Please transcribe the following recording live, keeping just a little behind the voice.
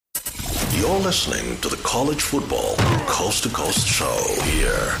You're listening to the College Football Coast to Coast Show.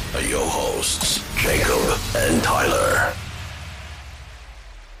 Here are your hosts, Jacob and Tyler.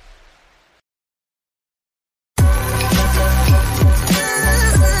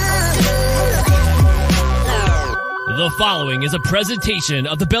 The following is a presentation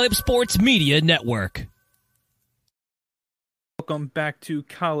of the Belly Up Sports Media Network. Welcome back to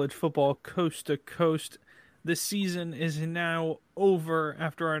College Football Coast to Coast. The season is now over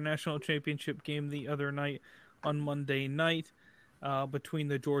after our national championship game the other night on Monday night between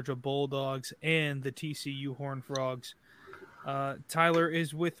the Georgia Bulldogs and the TCU Horned Frogs. Tyler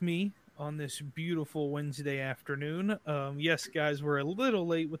is with me on this beautiful Wednesday afternoon. Yes, guys, we're a little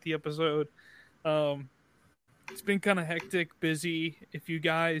late with the episode. It's been kind of hectic, busy. If you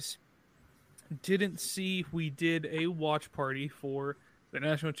guys didn't see, we did a watch party for the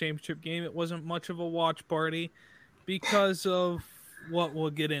national championship game. It wasn't much of a watch party because of what we'll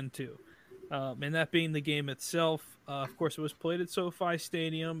get into. And that being the game itself. Of course, it was played at SoFi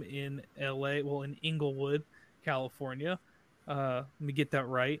Stadium in in Inglewood, California. Let me get that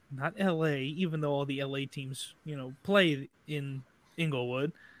right. Not LA, even though all the LA teams, play in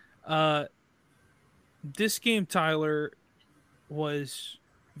Inglewood. This game, Tyler, was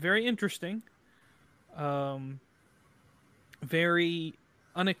very interesting. Very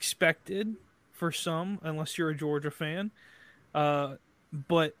unexpected for some, unless you're a Georgia fan.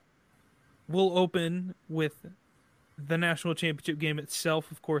 But we'll open with the national championship game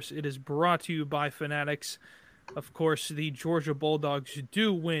itself. Of course, it is brought to you by Fanatics. Of course, the Georgia Bulldogs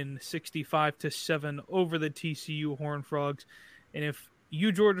do win 65-7 over the TCU Horned Frogs. And if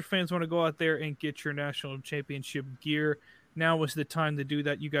you Georgia fans want to go out there and get your national championship gear, now is the time to do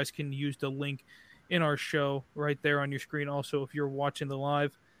that. You guys can use the link in our show right there on your screen. Also, if you're watching the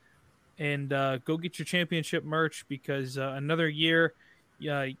live, and go get your championship merch, because another year,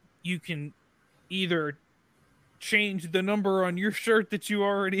 you can either change the number on your shirt that you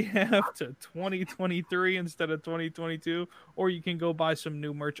already have to 2023 instead of 2022, or you can go buy some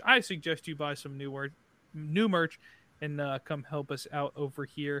new merch. I suggest you buy some new merch and come help us out over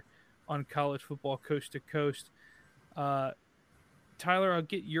here on College Football Coast to Coast. Tyler, I'll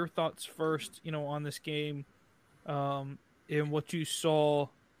get your thoughts first, on this game, and what you saw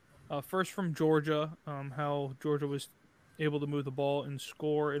first from Georgia, how Georgia was able to move the ball and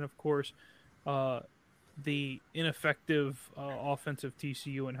score, and of course, the ineffective offensive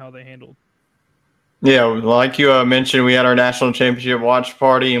TCU and how they handled. Yeah, like you mentioned, we had our national championship watch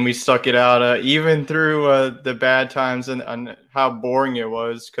party, and we stuck it out even through the bad times and how boring it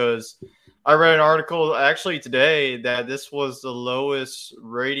was, because I read an article actually today that this was the lowest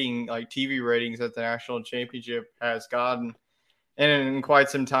rating, like TV ratings, that the national championship has gotten in quite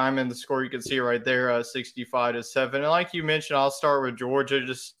some time. And the score, you can see right there, 65-7. And like you mentioned, I'll start with Georgia.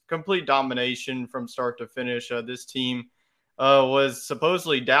 Just complete domination from start to finish. This team was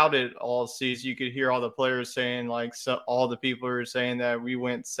supposedly doubted all season. You could hear all the players saying, all the people who were saying that we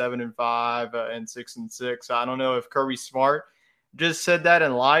went 7-5 and 6-6. I don't know if Kirby Smart just said that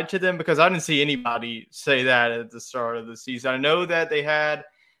and lied to them, because I didn't see anybody say that at the start of the season. I know that they had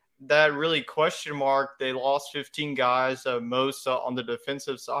that really question mark. They lost 15 guys. Most on the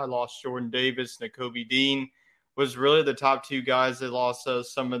defensive side lost Jordan Davis. Nakobe Dean was really the top two guys. They lost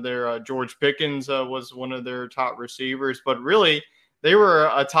some of their George Pickens was one of their top receivers. But really, they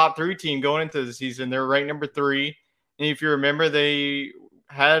were a top three team going into the season. They're ranked number 3. And if you remember, they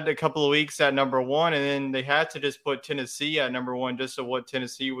had a couple of weeks at number 1, and then they had to just put Tennessee at number 1 just so what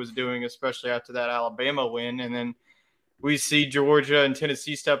Tennessee was doing, especially after that Alabama win. And then we see Georgia and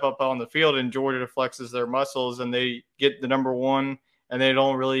Tennessee step up on the field, and Georgia flexes their muscles, and they get the number 1, and they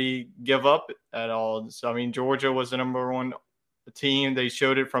don't really give up at all. So, Georgia was the number 1 team. They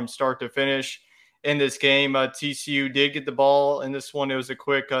showed it from start to finish in this game. TCU did get the ball in this one. It was a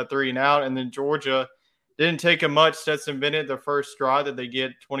quick 3 and out, and then Georgia didn't take him much. Stetson Bennett, the first drive that they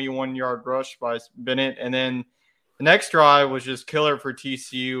get, 21-yard rush by Bennett. And then the next drive was just killer for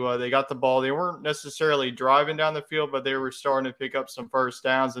TCU. They got the ball. They weren't necessarily driving down the field, but they were starting to pick up some first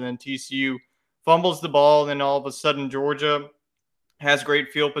downs. And then TCU fumbles the ball. And then all of a sudden, Georgia has great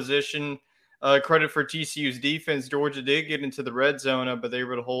field position. Credit for TCU's defense. Georgia did get into the red zone, but they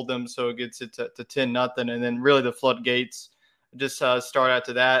were able to hold them. So it gets it to 10-0. And then really the floodgates just start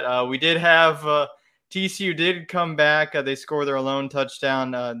after that. We did have TCU did come back. They scored their lone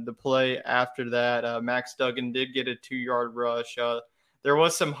touchdown. The play after that, Max Duggan did get a 2-yard rush. There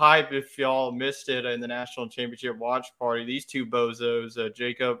was some hype, if y'all missed it, in the national championship watch party. These two bozos,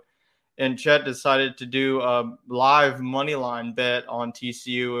 Jacob and Chet, decided to do a live money line bet on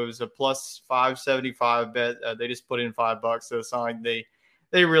TCU. It was a plus 575 bet. They just put in $5, so it's not like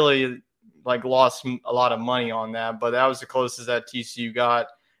they really lost a lot of money on that, but that was the closest that TCU got.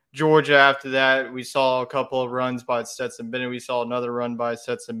 Georgia, after that, we saw a couple of runs by Stetson Bennett. We saw another run by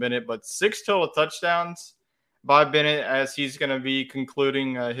Stetson Bennett, but 6 total touchdowns by Bennett as he's going to be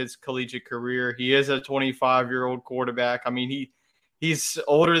concluding his collegiate career. He is a 25-year-old quarterback. I mean, he's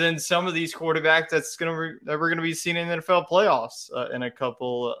older than some of these quarterbacks that we're going to be seeing in the NFL playoffs in a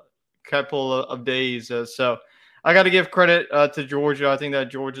couple of days. So I got to give credit to Georgia. I think that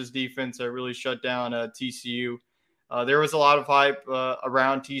Georgia's defense really shut down TCU. There was a lot of hype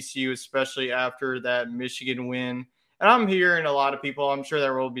around TCU, especially after that Michigan win. And I'm hearing a lot of people, I'm sure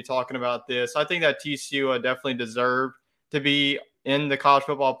that we'll be talking about this. I think that TCU definitely deserved to be in the college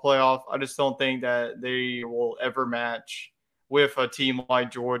football playoff. I just don't think that they will ever match with a team like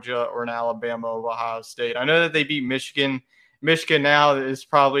Georgia or an Alabama or Ohio State. I know that they beat Michigan. Michigan now is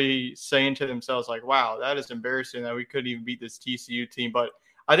probably saying to themselves, like, wow, that is embarrassing that we couldn't even beat this TCU team. But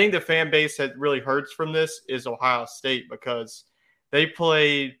I think the fan base that really hurts from this is Ohio State because they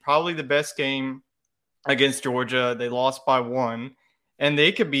played probably the best game against Georgia. They lost by 1. And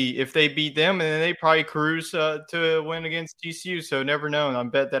they could be, if they beat them, and then they probably cruise to win against TCU. So never know. I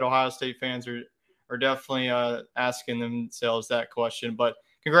bet that Ohio State fans are definitely asking themselves that question. But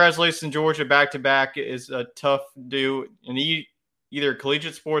congratulations, Georgia. Back-to-back is a tough do. And either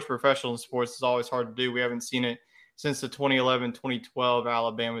collegiate sports, professional sports is always hard to do. We haven't seen it since the 2011-2012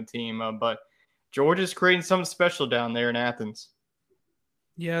 Alabama team. But Georgia's creating something special down there in Athens.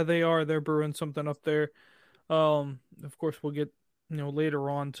 Yeah, they are. They're brewing something up there. Of course, we'll get later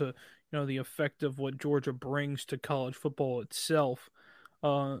on to the effect of what Georgia brings to college football itself.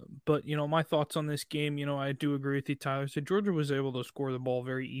 But my thoughts on this game, I do agree with you, Tyler. So Georgia was able to score the ball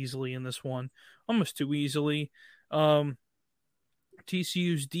very easily in this one, almost too easily. TCU's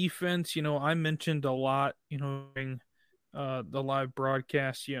defense, I mentioned a lot, during the live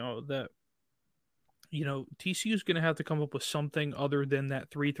broadcast, that TCU is going to have to come up with something other than that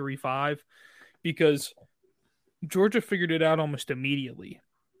 3-3-5 because Georgia figured it out almost immediately.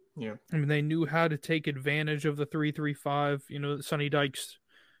 Yeah. I mean, they knew how to take advantage of the 3-3-5, that Sonny Dykes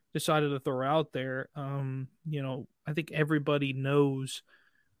decided to throw out there. I think everybody knows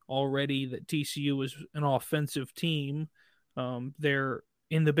already that TCU is an offensive team. They're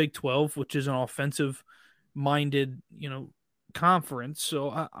in the Big 12, which is an offensive-minded, conference.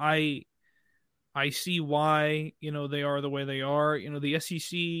 So I see why, they are the way they are. The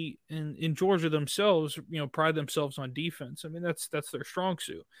SEC in Georgia themselves, pride themselves on defense. I mean, that's their strong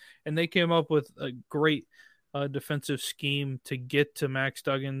suit. And they came up with a great defensive scheme to get to Max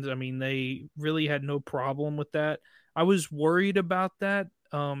Duggan. I mean, they really had no problem with that. I was worried about that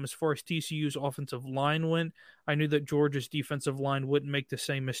as far as TCU's offensive line went. I knew that Georgia's defensive line wouldn't make the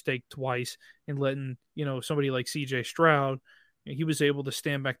same mistake twice in letting, somebody like C.J. Stroud. He was able to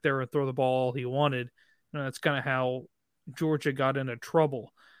stand back there and throw the ball all he wanted. That's kind of how Georgia got into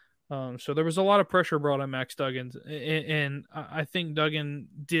trouble. So there was a lot of pressure brought on Max Duggan. And I think Duggan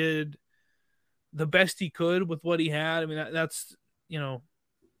did the best he could with what he had. I mean, that's,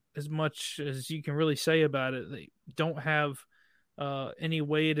 as much as you can really say about it. They don't have any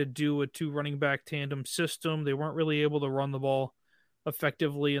way to do a 2 running back tandem system. They weren't really able to run the ball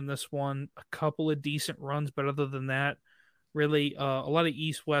effectively in this one. A couple of decent runs, but other than that, really a lot of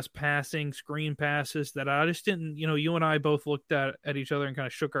east-west passing, screen passes that I just didn't, you and I both looked at each other and kind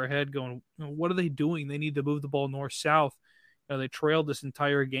of shook our head going, what are they doing? They need to move the ball north-south. They trailed this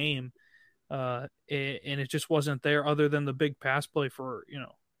entire game, and it just wasn't there other than the big pass play for,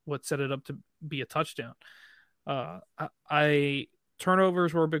 what set it up to be a touchdown.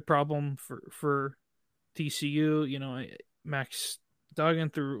 Turnovers were a big problem for TCU. Max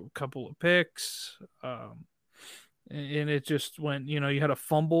Duggan threw a couple of picks, and it just went, you had a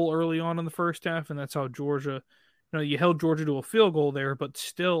fumble early on in the first half, and that's how Georgia, you held Georgia to a field goal there, but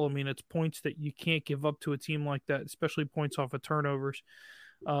still, I mean, it's points that you can't give up to a team like that, especially points off of turnovers.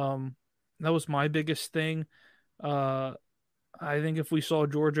 That was my biggest thing. I think if we saw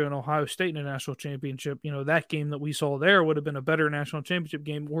Georgia and Ohio State in a national championship, that game that we saw there would have been a better national championship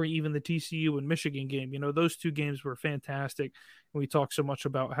game, or even the TCU and Michigan game. Those 2 games were fantastic. And we talked so much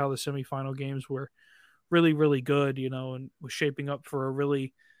about how the semifinal games were really, really good, and was shaping up for a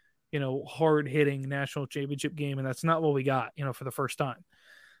really, hard-hitting national championship game. And that's not what we got, for the first time.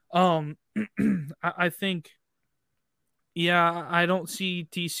 I think, I don't see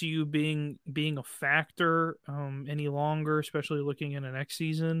TCU being a factor any longer, especially looking into next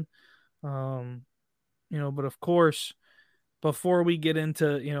season. But of course, before we get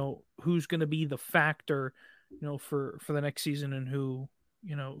into, who's going to be the factor, for the next season and who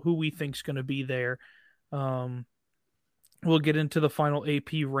we think's going to be there. We'll get into the final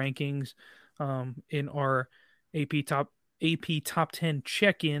AP rankings in our AP top 10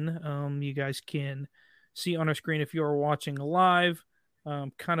 check-in. You guys can see on our screen if you are watching live,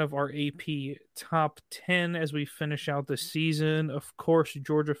 kind of our AP top 10 as we finish out the season. Of course,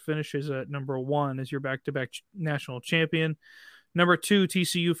 Georgia finishes at number 1 as your back-to-back national champion. Number 2,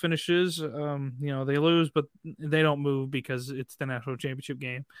 TCU finishes. They lose, but they don't move because it's the national championship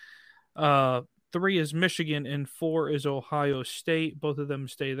game. 3 is Michigan, and 4 is Ohio State. Both of them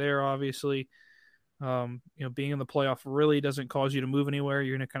stay there, obviously. Being in the playoff really doesn't cause you to move anywhere.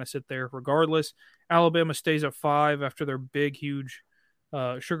 You're going to kind of sit there regardless. Alabama stays at 5 after their big, huge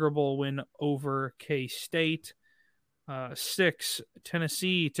Sugar Bowl win over K-State. 6,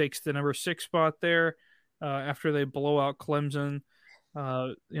 Tennessee takes the number 6 spot there after they blow out Clemson.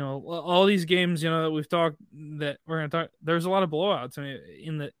 All these games, that we've talked that we're going to talk. There's a lot of blowouts. I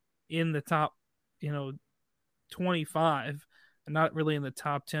mean, in the top, 25. Not really in the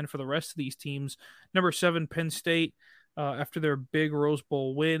top 10 for the rest of these teams. Number 7, Penn State, after their big Rose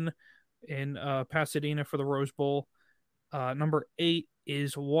Bowl win in Pasadena for the Rose Bowl. Number 8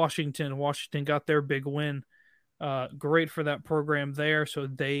 is Washington. Washington got their big win. Great for that program there, so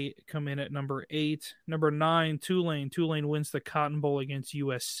they come in at number 8. Number 9, Tulane. Tulane wins the Cotton Bowl against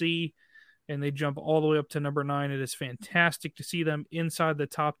USC, and they jump all the way up to number 9. It is fantastic to see them inside the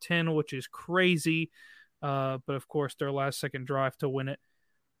top 10, which is crazy. But of course, their last-second drive to win it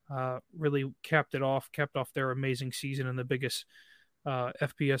really capped off their amazing season and the biggest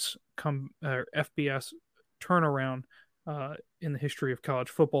FBS turnaround in the history of college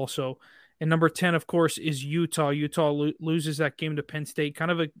football. So, and number 10, of course, is Utah. Utah loses that game to Penn State. Kind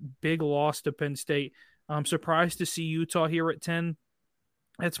of a big loss to Penn State. I'm surprised to see Utah here at 10.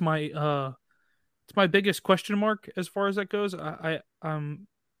 That's my biggest question mark as far as that goes. I'm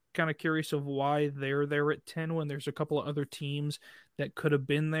kind of curious of why they're there at 10 when there's a couple of other teams that could have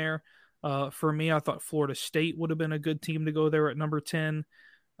been there. For me, I thought Florida State would have been a good team to go there at number 10.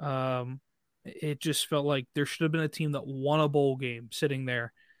 It just felt like there should have been a team that won a bowl game sitting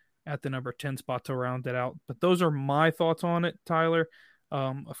there at the number 10 spot to round it out. But those are my thoughts on it, Tyler.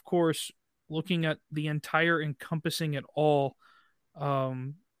 Of course, looking at the entire encompassing it all, our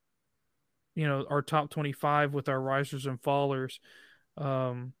top 25 with our risers and fallers,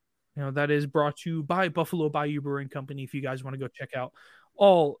 that is brought to you by Buffalo Bayou Brewing Company. If you guys want to go check out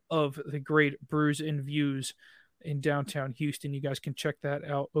all of the great brews and views in downtown Houston, you guys can check that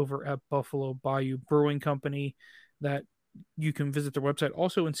out over at Buffalo Bayou Brewing Company. That you can visit their website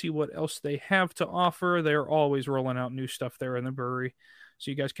also and see what else they have to offer. They're always rolling out new stuff there in the brewery. So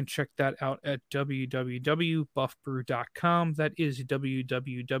you guys can check that out at www.buffbrew.com. That is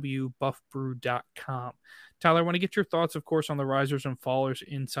www.buffbrew.com. Tyler, I want to get your thoughts, of course, on the risers and fallers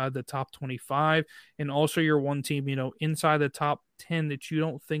inside the top 25, and also your one team, inside the top 10 that you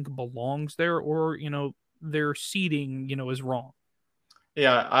don't think belongs there, or, their seeding, is wrong.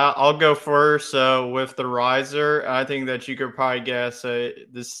 Yeah, I'll go first with the riser. I think that you could probably guess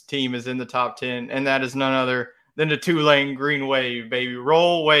this team is in the top 10, and that is none other than the Tulane Green Wave, baby.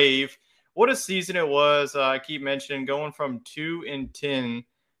 Roll Wave. What a season it was. I keep mentioning going from 2-10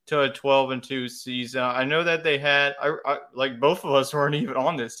 to a 12-2 season. I know that they had, like both of us weren't even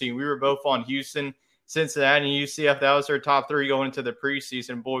on this team. We were both on Houston, Cincinnati, and UCF. That was their top 3 going into the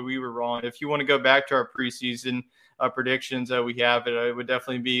preseason. Boy, we were wrong. If you want to go back to our preseason predictions that we have, it would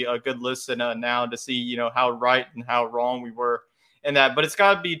definitely be a good listen now to see, how right and how wrong we were in that. But it's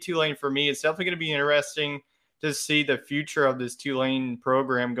got to be Tulane for me. It's definitely going to be interesting to see the future of this Tulane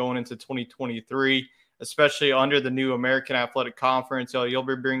program going into 2023, especially under the new American Athletic Conference. You'll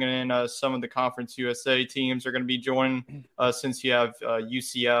be bringing in some of the Conference USA teams are going to be joining since you have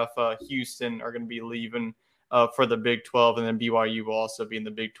UCF, Houston are going to be leaving for the Big 12, and then BYU will also be in the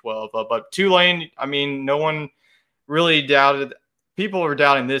Big 12. But Tulane, no one really doubted. People were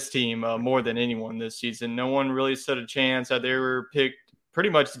doubting this team more than anyone this season. No one really stood a chance. They were picked pretty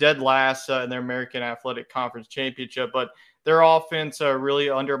much dead last in their American Athletic Conference Championship, but their offense really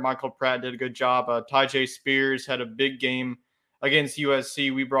under Michael Pratt did a good job. Tyjae Spears had a big game against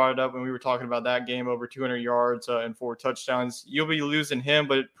USC. We brought it up when we were talking about that game, over 200 yards and 4 touchdowns. You'll be losing him,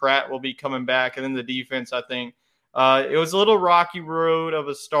 but Pratt will be coming back. And then the defense, I think, it was a little rocky road of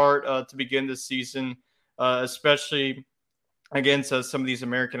a start to begin this season, especially against some of these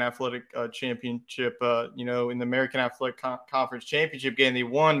American Athletic Championship, in the American Athletic Conference Championship game, they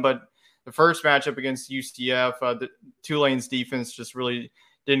won. But the first matchup against UCF, the Tulane's defense just really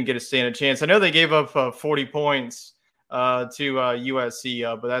didn't get a stand a chance. I know they gave up 40 points to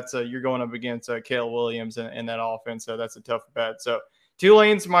USC, but that's you're going up against Caleb Williams and that offense, so that's a tough bet. So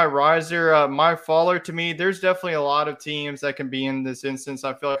Tulane's my riser. My faller, to me, there's definitely a lot of teams that can be in this instance.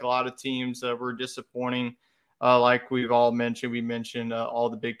 I feel like a lot of teams were disappointing. Like we've all mentioned, we mentioned all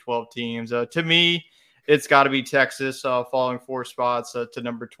the Big 12 teams. To me, it's got to be Texas falling 4 spots to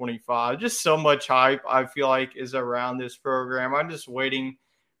number 25. Just so much hype, I feel like, is around this program. I'm just waiting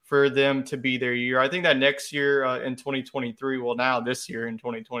for them to be their year. I think that next year in 2023, well, now this year in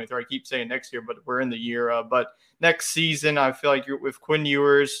 2023, I keep saying next year, but we're in the year. But next season, I feel like with Quinn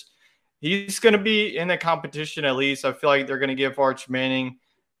Ewers, he's going to be in the competition at least. I feel like they're going to give Arch Manning,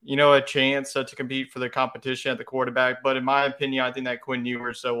 a chance to compete for the competition at the quarterback. But in my opinion, I think that Quinn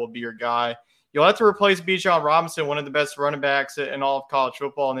Ewers will be your guy. You'll have to replace Bijan Robinson, one of the best running backs in all of college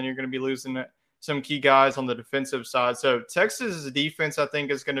football, and then you're going to be losing some key guys on the defensive side. So Texas' defense, I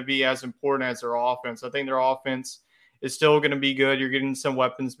think, is going to be as important as their offense. I think their offense is still going to be good. You're getting some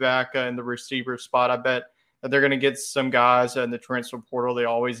weapons back in the receiver spot. I bet that they're going to get some guys in the transfer portal. They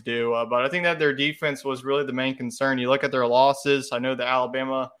always do. But I think that their defense was really the main concern. You look at their losses. I know the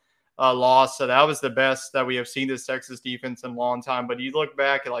Alabama loss, so that was the best that we have seen this Texas defense in a long time. But you look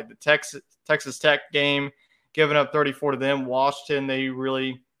back at like the Texas Tech game, giving up 34 to them. Washington, they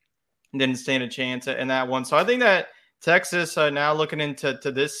really didn't stand a chance in that one. So I think that Texas now looking into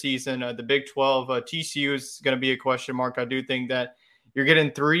this season, the Big 12, TCU is going to be a question mark. I do think that you're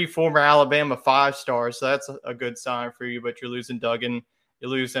getting 3 former Alabama 5-stars, so that's a good sign for you. But you're losing Duggan, you're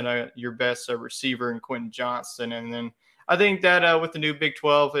losing your best receiver in Quentin Johnston, and then I think that with the new Big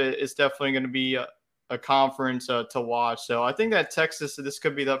 12, it's definitely going to be a conference to watch. So I think that Texas, this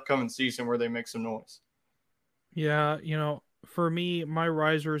could be the upcoming season where they make some noise. Yeah, for me, my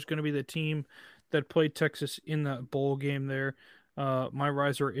riser is going to be the team that played Texas in that bowl game there. My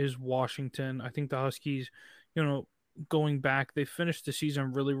riser is Washington. I think the Huskies, going back, they finished the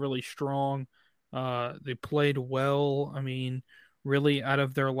season really, really strong. They played well. I mean, really, out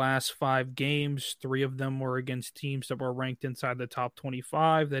of their last 5 games, 3 of them were against teams that were ranked inside the top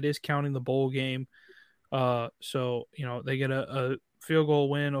 25. That is counting the bowl game. So, they get a field goal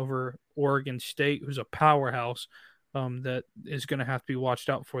win over Oregon State, who's a powerhouse. That is going to have to be watched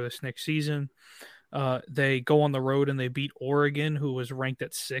out for this next season. They go on the road and they beat Oregon, who was ranked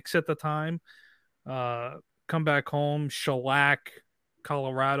at 6 at the time. Come back home, shellac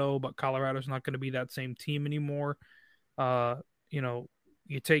Colorado, but Colorado's not going to be that same team anymore.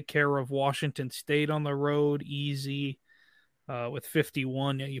 You take care of Washington State on the road, easy, with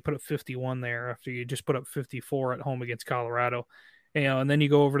 51. Yeah, you put up 51 there after you just put up 54 at home against Colorado. And then you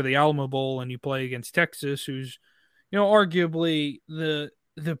go over to the Alamo Bowl and you play against Texas, who's arguably the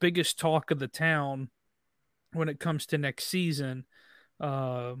biggest talk of the town when it comes to next season.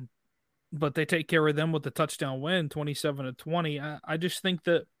 But they take care of them with the touchdown win, 27-20. I just think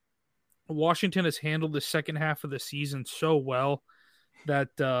that Washington has handled the second half of the season so well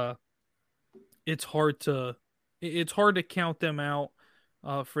that it's hard to count them out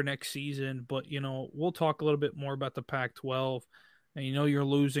for next season. But we'll talk a little bit more about the Pac-12. And you're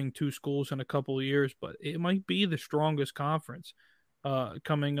losing 2 schools in a couple of years, but it might be the strongest conference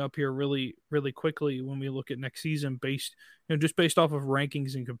coming up here really, really quickly when we look at next season based off of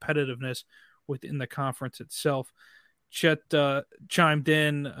rankings and competitiveness within the conference itself. Chet chimed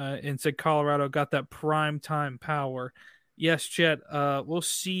in and said Colorado got that prime time power. Yes, Chet, we'll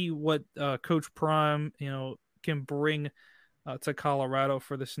see what Coach Prime, can bring to Colorado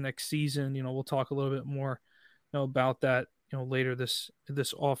for this next season. We'll talk a little bit more about that later this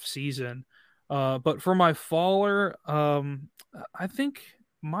off season. But for my faller, I think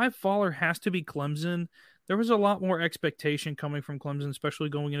my faller has to be Clemson. There was a lot more expectation coming from Clemson, especially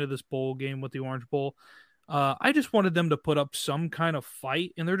going into this bowl game with the Orange Bowl. I just wanted them to put up some kind of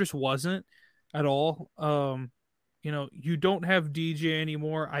fight, and there just wasn't at all. You don't have DJ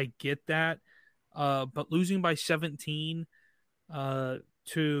anymore. I get that. But losing by 17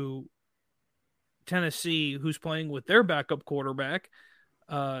 to Tennessee, who's playing with their backup quarterback,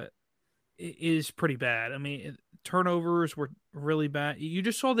 is pretty bad. I mean, turnovers were really bad. You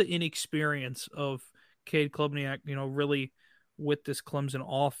just saw the inexperience of Cade Klubnik, really with this Clemson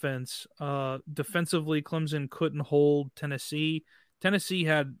offense. Defensively, Clemson couldn't hold Tennessee. Tennessee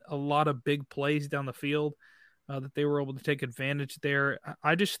had a lot of big plays down the field that they were able to take advantage there.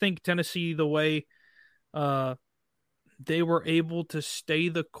 I just think Tennessee, the way they were able to stay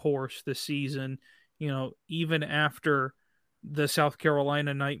the course this season, even after the South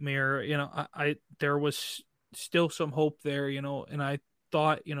Carolina nightmare, there was still some hope there, and I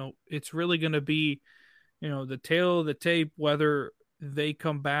thought, it's really going to be, the tail of the tape, whether they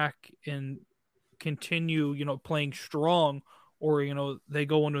come back and continue, playing strong, or, they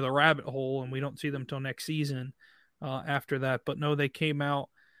go into the rabbit hole and we don't see them till next season. after that. But no, they came out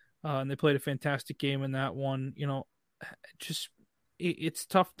and they played a fantastic game in that one. Just it's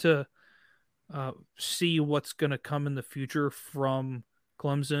tough to see what's going to come in the future from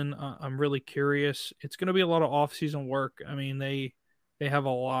Clemson. I'm really curious. It's going to be a lot of off-season work. I mean, they have a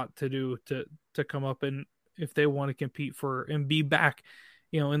lot to do to come up, and if they want to compete for and be back,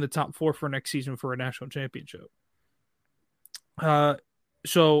 in the top 4 for next season for a national championship.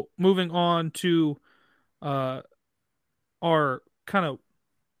 So moving on to our kind of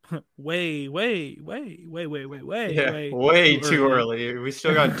way too early. We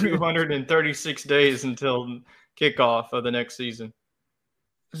still got 236 days until kickoff of the next season.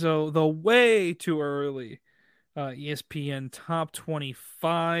 So the way too early ESPN top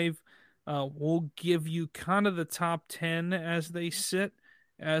 25 will give you kind of the top 10 as they sit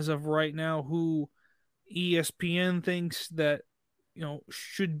as of right now, who ESPN thinks that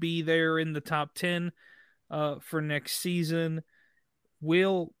should be there in the top 10 for next season.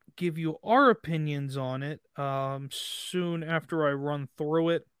 We'll give you our opinions on it soon after I run through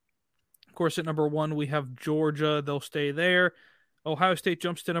it. Of course, at number 1, we have Georgia. They'll stay there. Ohio State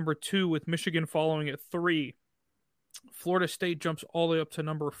jumps to number 2 with Michigan following at 3. Florida State jumps all the way up to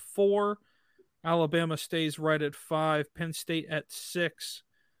number 4. Alabama stays right at 5. Penn State at 6.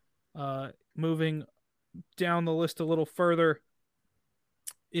 Moving down the list a little further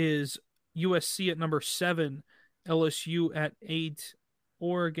is USC at number 7. LSU at 8.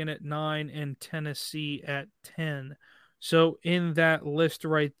 Oregon at 9. And Tennessee at 10. So in that list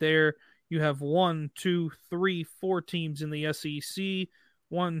right there, you have 4 teams in the SEC,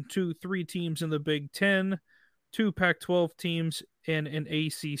 3 teams in the Big Ten, 2 Pac-12 teams, and an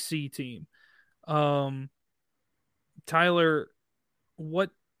ACC team. Tyler,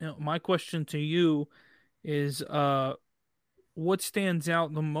 my question to you is, what stands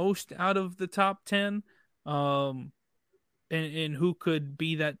out the most out of the top 10? And who could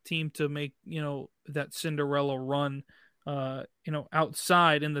be that team to make, that Cinderella run,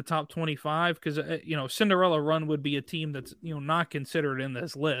 outside in the top 25? Because, Cinderella run would be a team that's, not considered in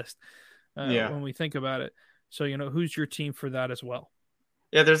this list when we think about it. So, who's your team for that as well?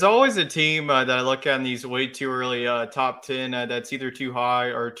 Yeah, there's always a team that I look at in these way too early top 10 that's either too high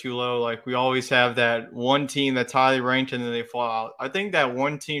or too low. Like, we always have that one team that's highly ranked and then they fall out. I think that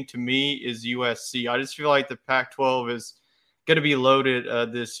one team to me is USC. I just feel like the Pac-12 is going to be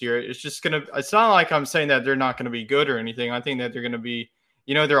loaded this year. It's not like I'm saying that they're not going to be good or anything. I think that they're going to be,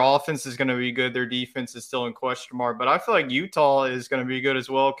 their offense is going to be good. Their defense is still in question mark, but I feel like Utah is going to be good as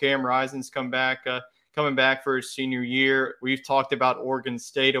well. Cam Rising's coming back for his senior year. We've talked about Oregon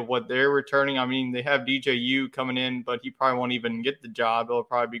State of what they're returning. I mean, they have DJU coming in, but he probably won't even get the job. It'll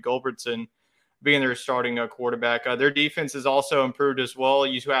probably be Gulbertson being their starting quarterback. Their defense is also improved as well.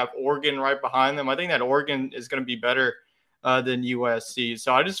 You have Oregon right behind them. I think that Oregon is going to be better than USC.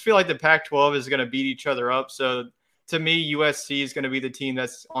 So I just feel like the Pac-12 is going to beat each other up. So to me, USC is going to be the team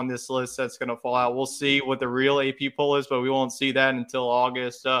that's on this list that's going to fall out. We'll see what the real AP poll is, but we won't see that until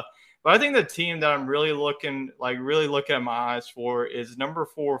August. But I think the team that I'm really looking at my eyes for is number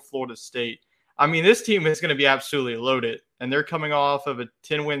 4, Florida State. I mean, this team is going to be absolutely loaded, and they're coming off of a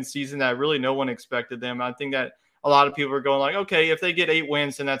 10-win season that really no one expected them. I think that a lot of people are going like, okay, if they get 8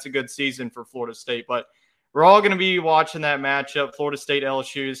 wins, then that's a good season for Florida State. But we're all going to be watching that matchup. Florida State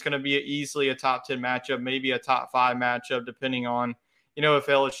eLSU is going to be easily a top 10 matchup, maybe a top 5 matchup, depending on, if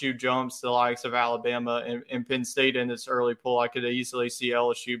LSU jumps the likes of Alabama and Penn State in this early poll. I could easily see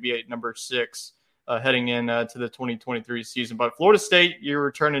LSU be at number 6 heading in to the 2023 season. But Florida State, you're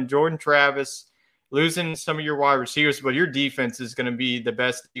returning Jordan Travis, losing some of your wide receivers, but your defense is going to be the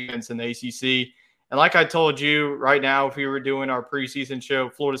best defense in the ACC. And like I told you right now, if we were doing our preseason show,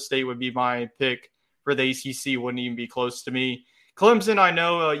 Florida State would be my pick for the ACC. Wouldn't even be close to me. Clemson, I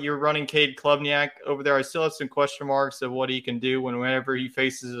know you're running Cade Klubnik over there. I still have some question marks of what he can do whenever he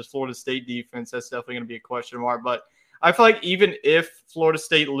faces his Florida State defense. That's definitely going to be a question mark. But I feel like even if Florida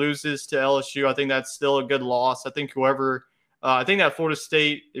State loses to LSU, I think that's still a good loss. I think that Florida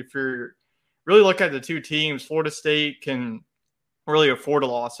State, if you're really looking at the two teams, Florida State can really afford a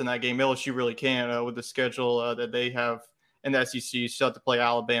loss in that game. LSU really can with the schedule that they have in the SEC. You still have to play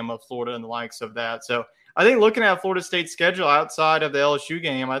Alabama, Florida, and the likes of that. So I think looking at Florida State's schedule outside of the LSU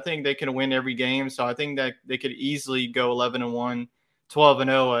game, I think they can win every game. So I think that they could easily go 11-1,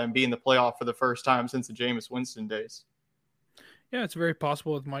 12-0, and be in the playoff for the first time since the Jameis Winston days. Yeah, it's very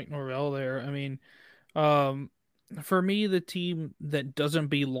possible with Mike Norvell there. I mean, for me, the team that doesn't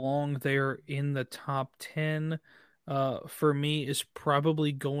belong there in the top 10 for me is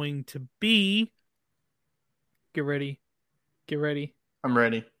probably going to be, get ready. I'm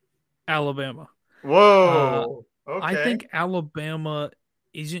ready. Alabama. Whoa. Okay. I think Alabama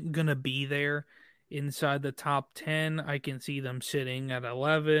isn't going to be there inside the top 10. I can see them sitting at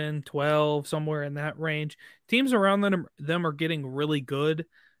 11, 12, somewhere in that range. Teams around them are getting really good.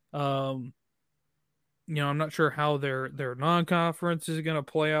 Um, I'm not sure how their non-conference is going to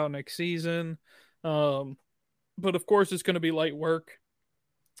play out next season. But of course it's going to be light work.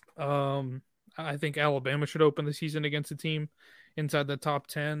 I think Alabama should open the season against a team inside the top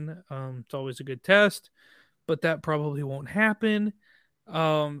 10. It's always a good test, but that probably won't happen.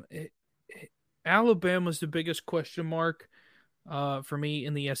 Um, Alabama's the biggest question mark for me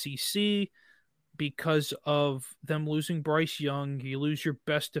in the SEC because of them losing Bryce Young. You lose your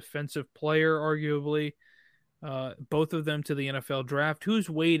best defensive player, arguably. Both of them to the NFL draft. Who's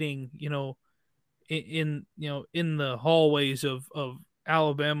waiting, in the hallways of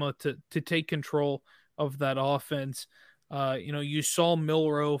Alabama to take control of that offense? You saw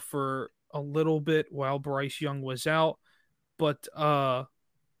Milroe for a little bit while Bryce Young was out, but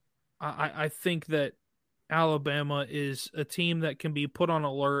I think that Alabama is a team that can be put on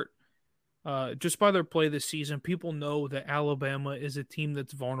alert just by their play this season. People know that Alabama is a team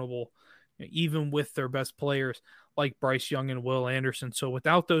that's vulnerable, even with their best players like Bryce Young and Will Anderson. So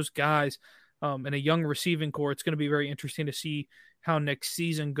without those guys and a young receiving core, it's going to be very interesting to see how next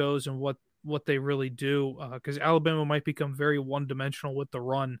season goes and what they really do, because Alabama might become very one-dimensional with the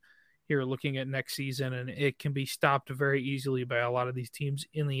run here looking at next season, and it can be stopped very easily by a lot of these teams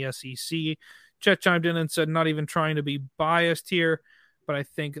in the SEC. Chet chimed in and said, not even trying to be biased here, but I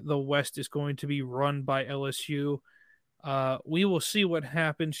think the West is going to be run by LSU. We will see what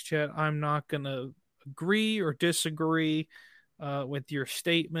happens, Chet. I'm not going to agree or disagree with your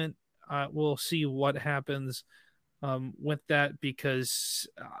statement. We'll see what happens with that, because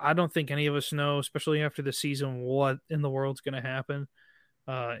I don't think any of us know, especially after the season, what in the world's going to happen.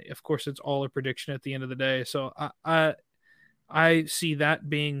 Of course, it's all a prediction at the end of the day. So I see that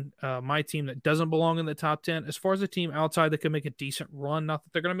being my team that doesn't belong in the top 10. As far as a team outside that can make a decent run, not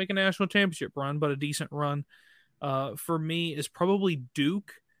that they're going to make a national championship run, but a decent run, for me is probably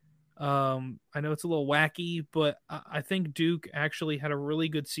Duke. I know it's a little wacky, but I think Duke actually had a really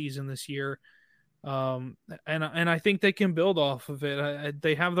good season this year. And I think they can build off of it.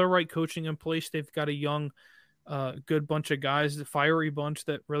 They have the right coaching in place. They've got a young, good bunch of guys, the fiery bunch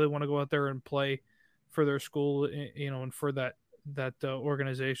that really want to go out there and play for their school, and for that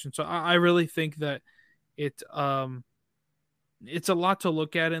organization. So I really think that it's a lot to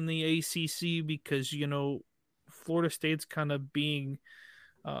look at in the ACC, because Florida State's kind of being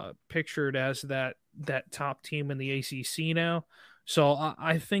pictured as that top team in the ACC now. So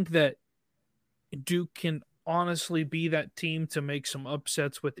I think that Duke can honestly be that team to make some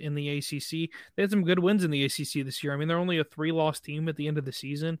upsets within the ACC. They had some good wins in the ACC this year. I mean, they're only a 3-loss team at the end of the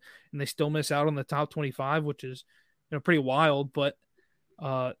season, and they still miss out on the top 25, which is pretty wild. But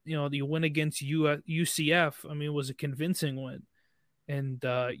the win against UCF, I mean, was a convincing win. And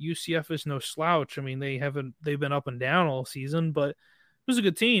UCF is no slouch. I mean, they've been up and down all season, but it was a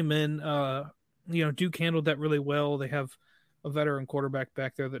good team. And Duke handled that really well. They have a veteran quarterback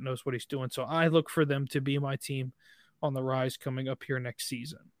back there that knows what he's doing. So I look for them to be my team on the rise coming up here next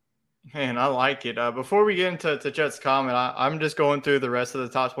season. Man, I like it. Before we get into Jet's comment, I'm just going through the rest of the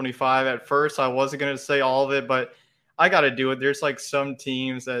top 25. At first, I wasn't going to say all of it, but I got to do it. There's like some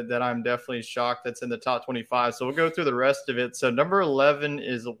teams that I'm definitely shocked that's in the top 25. So we'll go through the rest of it. So number 11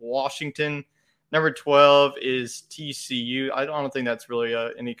 is Washington. Number 12 is TCU. I don't think that's really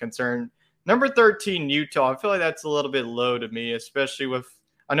any concern. Number 13, Utah. I feel like that's a little bit low to me, especially with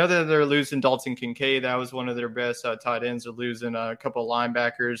 – I know that they're losing Dalton Kincaid. That was one of their best tight ends. They're losing a couple of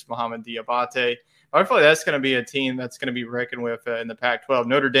linebackers, Mohamed Diabate. I feel like that's going to be a team that's going to be reckoned with in the Pac-12.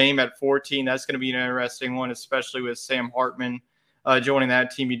 Notre Dame at 14. That's going to be an interesting one, especially with Sam Hartman joining that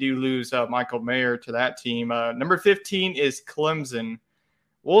team. You do lose Michael Mayer to that team. Number 15 is Clemson.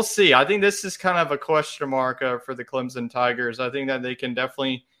 We'll see. I think this is kind of a question mark for the Clemson Tigers. I think that they can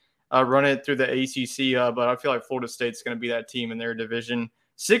definitely run it through the ACC, but I feel like Florida State's going to be that team in their division.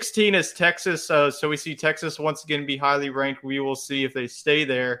 16 is Texas. So we see Texas once again be highly ranked. We will see if they stay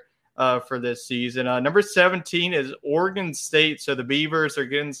there for this season. Number 17 is Oregon State. So the Beavers are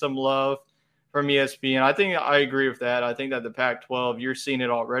getting some love from ESPN. I think I agree with that. I think that the Pac-12, you're seeing it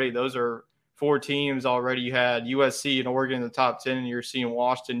already. Those are 4 teams already. You had USC and Oregon in the top 10, and you're seeing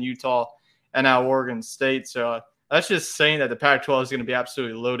Washington, Utah, and now Oregon State. So that's just saying that the Pac-12 is going to be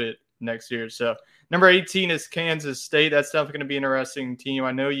absolutely loaded next year. So number 18 is Kansas State. That's definitely going to be an interesting team.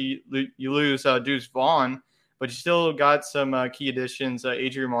 I know you lose Deuce Vaughn, but you still got some key additions.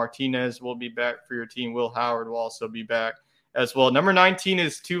 Adrian Martinez will be back for your team. Will Howard will also be back as well. Number 19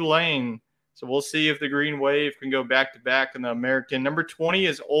 is Tulane. So we'll see if the Green Wave can go back-to-back in the American. Number 20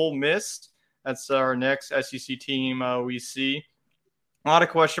 is Ole Miss. That's our next SEC team we see. A lot of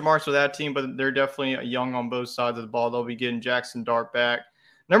question marks with that team, but they're definitely young on both sides of the ball. They'll be getting Jackson Dart back.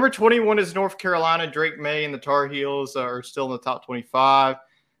 Number 21 is North Carolina. Drake May and the Tar Heels are still in the top 25.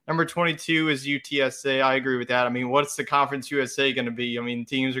 Number 22 is UTSA. I agree with that. I mean, what's the Conference USA going to be? I mean,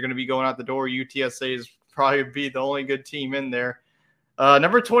 teams are going to be going out the door. UTSA is probably be the only good team in there.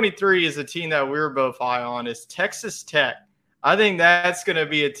 Number 23 is a team that we're both high on, is Texas Tech. I think that's going to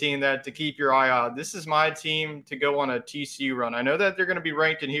be a team that to keep your eye on. This is my team to go on a TCU run. I know that they're going to be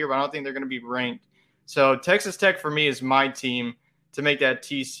ranked in here, but I don't think they're going to be ranked. So Texas Tech for me is my team to make that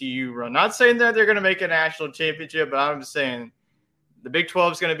TCU run. Not saying that they're going to make a national championship, but I'm just saying the Big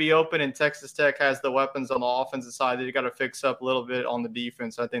 12 is going to be open, and Texas Tech has the weapons on the offensive side. They've got to fix up a little bit on the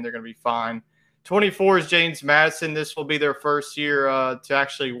defense. I think they're going to be fine. 24 is James Madison. This will be their first year to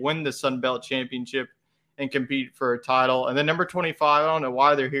actually win the Sun Belt Championship and compete for a title. And then number 25, I don't know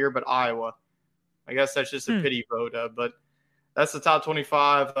why they're here, but Iowa. I guess that's just a pity vote, but that's the top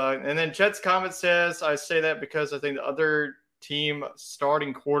 25. And then Chet's comment says, I say that because I think the other team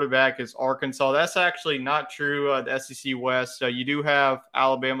starting quarterback is Arkansas. That's actually not true. The SEC West, you do have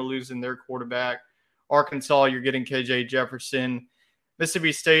Alabama losing their quarterback. Arkansas, you're getting KJ Jefferson.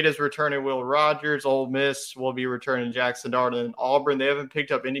 Mississippi State is returning Will Rogers. Ole Miss will be returning Jackson Dart. And Auburn, they haven't picked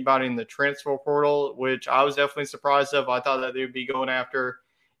up anybody in the transfer portal, which I was definitely surprised of. I thought that they would be going after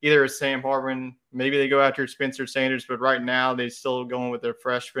either a Sam Hartman, maybe they go after Spencer Sanders, but right now they're still going with their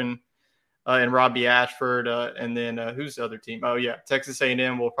freshman and Robbie Ashford. And then who's the other team? Oh, yeah, Texas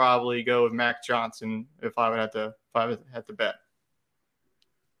A&M will probably go with Mac Johnson if I would have to bet.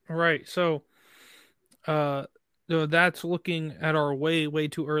 Right. So that's looking at our way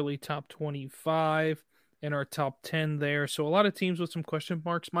too early top 25 and our top 10 there. So a lot of teams with some question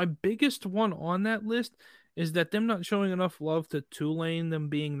marks. My biggest one on that list is that them not showing enough love to Tulane, them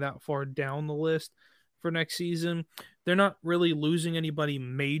being that far down the list for next season. They're not really losing anybody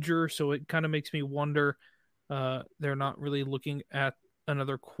major, so it kind of makes me wonder they're not really looking at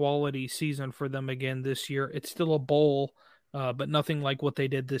another quality season for them again this year. It's still a bowl, but nothing like what they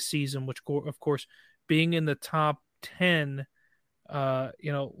did this season, which, of course, being in the top 10,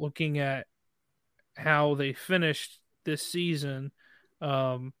 looking at how they finished this season,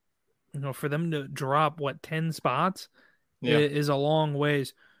 for them to drop, 10 spots is a long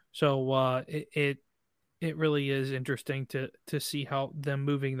ways. So it really is interesting to see how them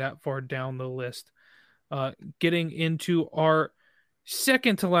moving that far down the list. Getting into our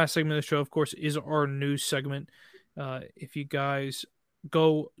second to last segment of the show, of course, is our news segment. If you guys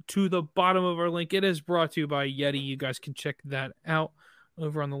go to the bottom of our link, it is brought to you by Yeti. You guys can check that out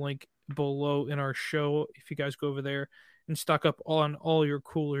over on the link below in our show. If you guys go over there and stock up on all your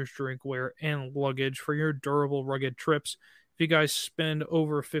coolers, drinkware, and luggage for your durable, rugged trips. If you guys spend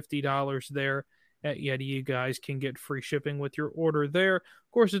over $50 there at Yeti, you guys can get free shipping with your order there.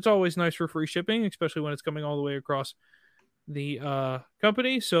 Of course, it's always nice for free shipping, especially when it's coming all the way across the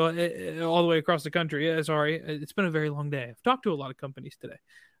company, so all the way across the country. Sorry, it's been a very long day. I've talked to a lot of companies today,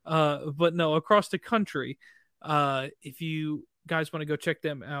 but no, across the country. If you guys want to go check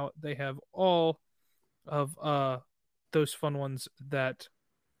them out, they have all of those fun ones that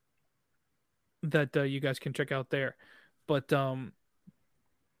you guys can check out there. But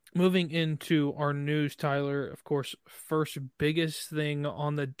moving into our news, Tyler, of course, first biggest thing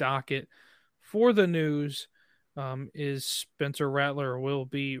on the docket for the news is Spencer Rattler will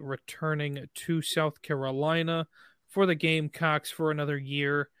be returning to South Carolina for the Gamecocks for another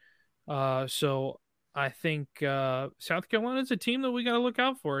year. So I think South Carolina is a team that we got to look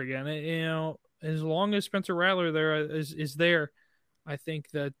out for again. As long as Spencer Rattler there is there, I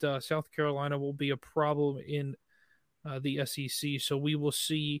think that South Carolina will be a problem in the SEC. So we will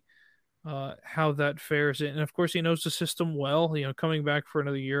see how that fares. And of course, he knows the system well. Coming back for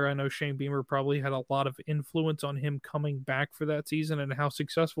another year, I know Shane Beamer probably had a lot of influence on him coming back for that season and how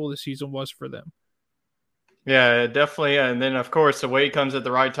successful the season was for them. Yeah, definitely. And then, of course, the Wade comes at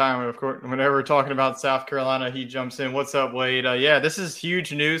the right time. Of course, whenever we're talking about South Carolina, he jumps in. What's up, Wade? This is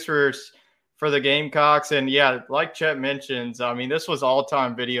huge news for the Gamecocks. And yeah, like Chet mentions, I mean, this was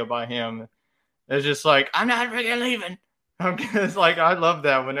all-time video by him. It's just like, I'm not really leaving. It's like, I love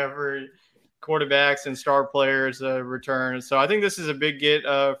that whenever quarterbacks and star players return. So I think this is a big get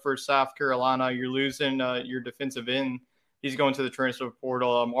for South Carolina. You're losing your defensive end. He's going to the transfer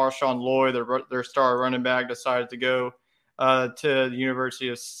portal. Marshawn Lloyd, their star running back, decided to go to the University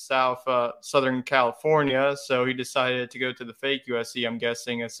of Southern California. So he decided to go to the fake USC, I'm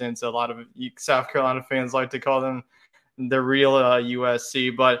guessing, since a lot of South Carolina fans like to call them the real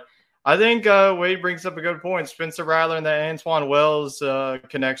USC. But I think Wade brings up a good point. Spencer Rattler and that Antoine Wells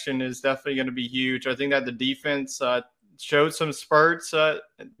connection is definitely going to be huge. I think that the defense showed some spurts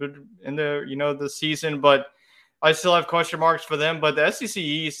in the season, but I still have question marks for them. But the SEC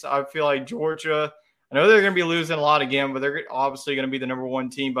East, I feel like Georgia, I know they're going to be losing a lot again, but they're obviously going to be the number one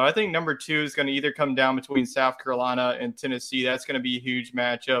team. But I think number two is going to either come down between South Carolina and Tennessee. That's going to be a huge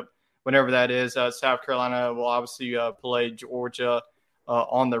matchup whenever that is. South Carolina will obviously play Georgia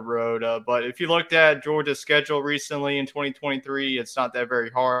on the road. But if you looked at Georgia's schedule recently in 2023, it's not that very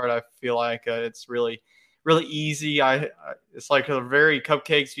hard. I feel like it's really, really easy. It's like a very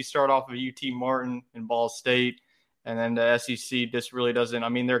cupcakes. You start off with UT Martin and Ball State, and then the SEC just really doesn't. I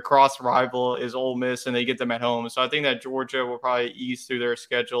mean, their cross rival is Ole Miss, and they get them at home. So I think that Georgia will probably ease through their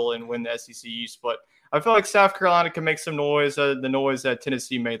schedule and win the SEC East. But I feel like South Carolina can make some noise, the noise that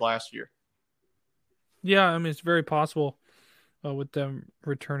Tennessee made last year. Yeah, I mean, it's very possible. With them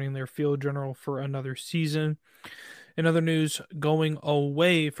returning their field general for another season. In other news, going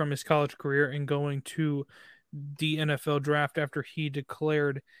away from his college career and going to the NFL draft after he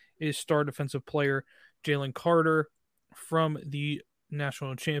declared his star defensive player, Jalen Carter, from the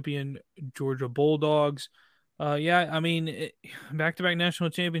national champion Georgia Bulldogs. Back-to-back national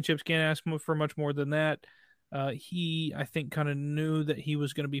championships, can't ask him for much more than that. He, I think, kind of knew that he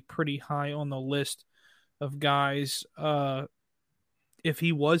was going to be pretty high on the list of guys if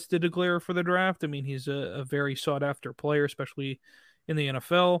he was to declare for the draft. I mean, he's a very sought-after player, especially in the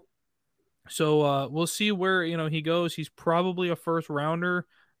NFL. So we'll see where he goes. He's probably a first-rounder,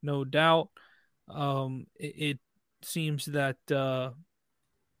 no doubt. It seems that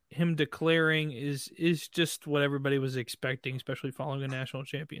him declaring is just what everybody was expecting, especially following a national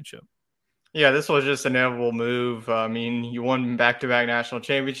championship. Yeah, this was just an inevitable move. I mean, you won back-to-back national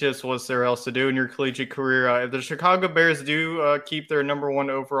championships. What's there else to do in your collegiate career? If the Chicago Bears do keep their number one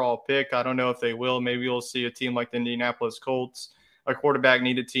overall pick, I don't know if they will. Maybe we'll see a team like the Indianapolis Colts, a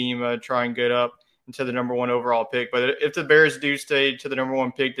quarterback-needed team, try and get up into the number one overall pick. But if the Bears do stay to the number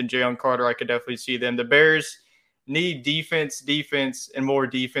one pick, then Jalen Carter, I could definitely see them. The Bears need defense, and more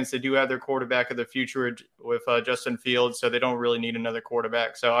defense. They do have their quarterback of the future with Justin Fields, so they don't really need another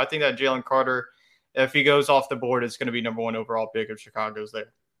quarterback. So I think that Jalen Carter, if he goes off the board, is going to be number one overall pick if Chicago's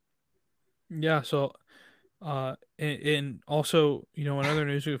there. Yeah, so and also, in other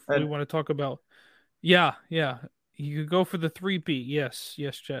news, if we want to talk about, you could go for the 3-peat. Yes,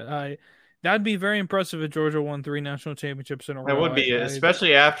 Chad. That'd be very impressive if Georgia won 3 national championships in a row. It would be,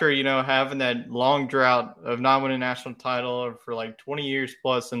 especially after, having that long drought of not winning a national title for like 20 years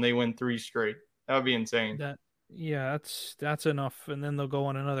plus, and they win 3 straight. That would be insane. That's enough. And then they'll go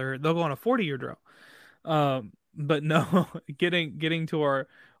on a 40-year drought. But no, getting to our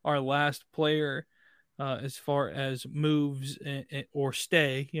last player, as far as moves or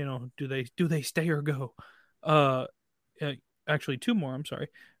stay, do they stay or go? Actually 2 more, I'm sorry.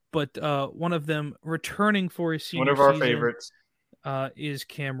 But one of them returning for his senior season. One of our favorites. Is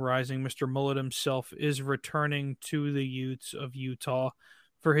Cam Rising. Mr. Mullet himself is returning to the Utes of Utah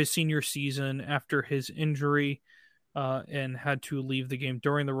for his senior season after his injury and had to leave the game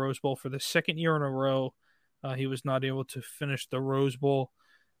during the Rose Bowl for the second year in a row. He was not able to finish the Rose Bowl,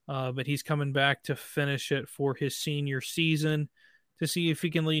 but he's coming back to finish it for his senior season to see if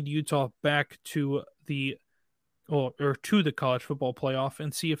he can lead Utah back to the college football playoff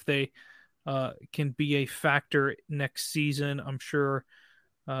and see if they can be a factor next season. I'm sure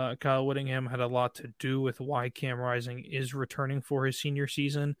Kyle Whittingham had a lot to do with why Cam Rising is returning for his senior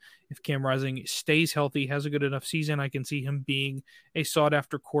season. If Cam Rising stays healthy, has a good enough season, I can see him being a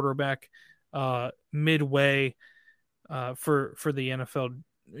sought-after quarterback midway for the NFL,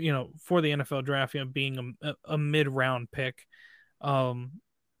 for the NFL draft, being a mid-round pick.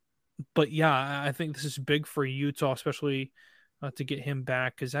 But yeah, I think this is big for Utah, especially to get him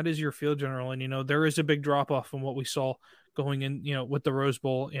back, because that is your field general. And, there is a big drop off from what we saw going in, with the Rose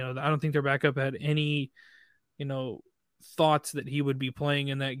Bowl. I don't think their backup had any, thoughts that he would be playing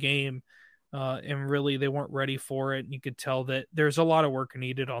in that game. And really, they weren't ready for it. And you could tell that there's a lot of work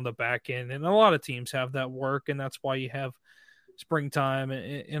needed on the back end. And a lot of teams have that work. And that's why you have springtime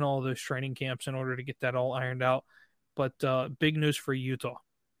and all those training camps in order to get that all ironed out. But big news for Utah.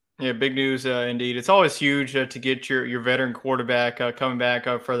 Yeah, big news indeed. It's always huge to get your veteran quarterback coming back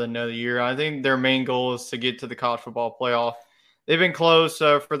for another year. I think their main goal is to get to the college football playoff. They've been close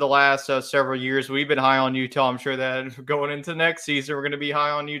for the last several years. We've been high on Utah. I'm sure that going into next season, we're going to be high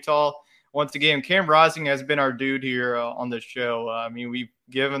on Utah. Once again, Cam Rising has been our dude here on this show. I mean, we've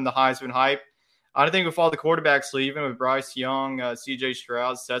given the Heisman hype. I think with all the quarterbacks leaving, with Bryce Young, C.J.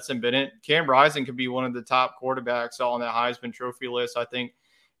 Stroud, Stetson Bennett, Cam Rising could be one of the top quarterbacks on that Heisman Trophy list. I think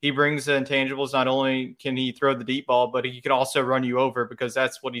he brings the intangibles. Not only can he throw the deep ball, but he can also run you over because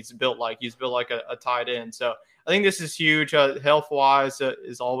that's what he's built like. He's built like a tight end. So I think this is huge. Health-wise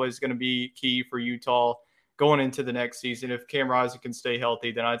is always going to be key for Utah going into the next season. If Cam Rising can stay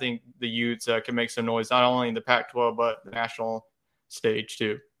healthy, then I think the Utes can make some noise, not only in the Pac-12, but the national stage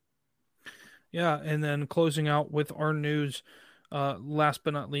too. Yeah, and then closing out with our news, last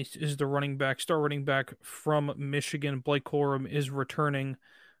but not least, is the star running back from Michigan. Blake Corum is returning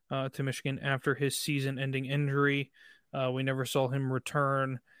to Michigan after his season-ending injury. We never saw him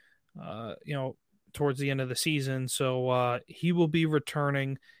return, towards the end of the season. So he will be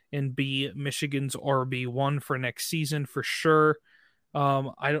returning and be Michigan's RB1 for next season for sure.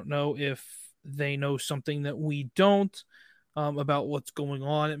 I don't know if they know something that we don't about what's going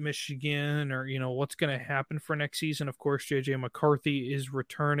on at Michigan or, what's going to happen for next season. Of course, J.J. McCarthy is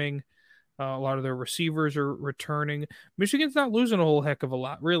returning. A lot of their receivers are returning. Michigan's not losing a whole heck of a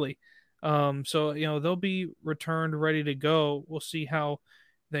lot, really. So they'll be returned, ready to go. We'll see how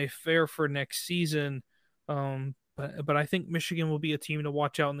they fare for next season. But I think Michigan will be a team to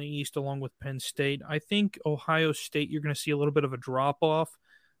watch out in the East along with Penn State. I think Ohio State, you're going to see a little bit of a drop-off,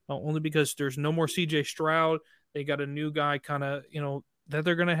 only because there's no more C.J. Stroud. They got a new guy kind of, that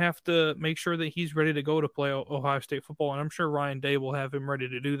they're going to have to make sure that he's ready to go to play Ohio State football. And I'm sure Ryan Day will have him ready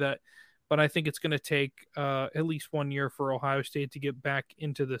to do that. But I think it's going to take at least 1 year for Ohio State to get back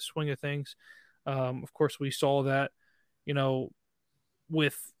into the swing of things. Of course, we saw that,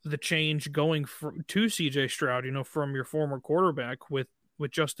 with the change going to C.J. Stroud, from your former quarterback with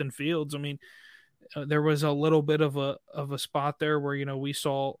Justin Fields. I mean, there was a little bit of a spot there where, we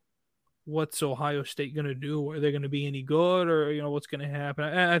saw what's Ohio State going to do? Are they going to be any good or, what's going to happen?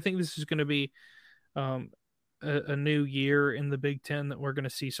 I think this is going to be a new year in the Big Ten that we're going to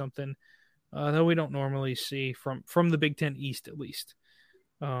see something that we don't normally see from the Big Ten East, at least.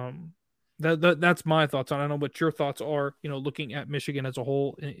 That's my thoughts on it. I don't know what your thoughts are, looking at Michigan as a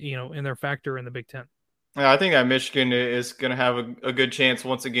whole, in their factor in the Big Ten. I think that Michigan is going to have a good chance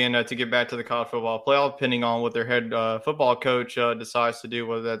once again to get back to the college football playoff, depending on what their head football coach decides to do,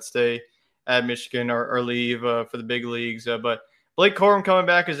 whether that's stay at Michigan or leave for the big leagues. But Blake Corum coming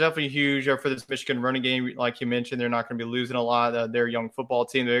back is definitely huge for this Michigan running game. Like you mentioned, they're not going to be losing a lot. Their young football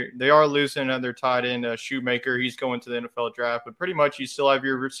team, they are losing their tight end, Shoemaker. He's going to the NFL draft. But pretty much you still have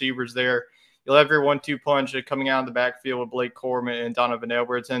your receivers there. You'll have your 1-2 punch coming out of the backfield with Blake Corum and Donovan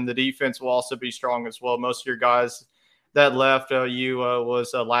Edwards. And the defense will also be strong as well. Most of your guys that left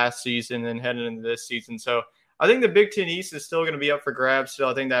was last season and heading into this season. So I think the Big Ten East is still going to be up for grabs. So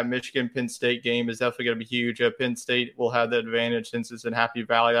I think that Michigan-Penn State game is definitely going to be huge. Penn State will have the advantage since it's in Happy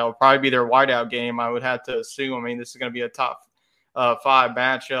Valley. That will probably be their whiteout game, I would have to assume. I mean, this is going to be a top 5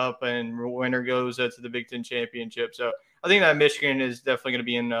 matchup, and winner goes to the Big Ten championship. So I think that Michigan is definitely going to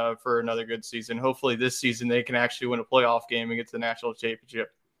be in for another good season. Hopefully this season they can actually win a playoff game and get to the national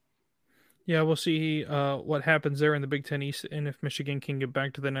championship. Yeah, we'll see what happens there in the Big Ten East and if Michigan can get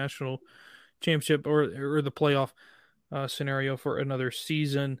back to the national championship or the playoff scenario for another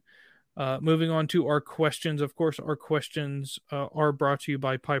season. Moving on to our questions. Of course, our questions are brought to you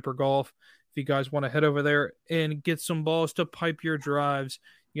by Piper Golf. If you guys want to head over there and get some balls to pipe your drives,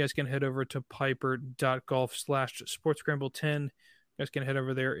 you guys can head over to piper.golf/sportscramble10. You guys can head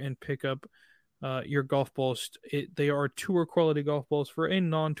over there and pick up your golf balls. They are tour quality golf balls for a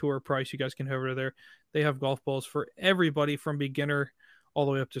non-tour price. You guys can head over there. They have golf balls for everybody from beginner all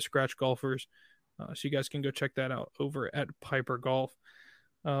the way up to scratch golfers. So you guys can go check that out over at Piper Golf.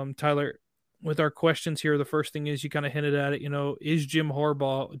 Tyler, with our questions here, the first thing is you kind of hinted at it, does Jim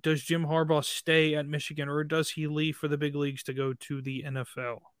Harbaugh stay at Michigan or does he leave for the big leagues to go to the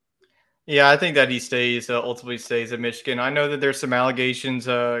NFL? Yeah, I think that he ultimately stays at Michigan. I know that there's some allegations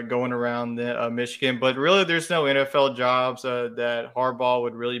going around Michigan, but really there's no NFL jobs that Harbaugh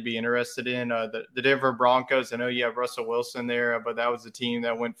would really be interested in. The Denver Broncos, I know you have Russell Wilson there, but that was a team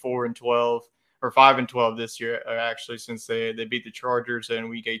that went 4-12 or 5-12 this year, actually, since they beat the Chargers in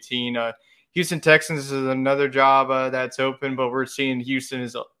Week 18. Houston Texans is another job that's open, but we're seeing Houston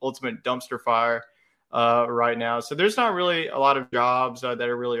is ultimate dumpster fire right now. So there's not really a lot of jobs that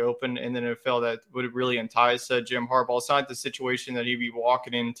are really open in the NFL that would really entice Jim Harbaugh. It's not the situation that he'd be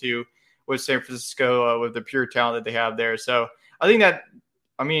walking into with San Francisco with the pure talent that they have there. So I think that,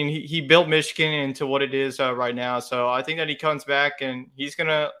 he built Michigan into what it is right now. So I think that he comes back and he's going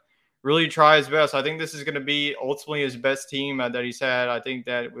to really try his best. I think this is going to be ultimately his best team that he's had. I think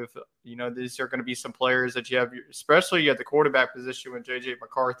that with, these are going to be some players that you have, especially at the quarterback position with J.J.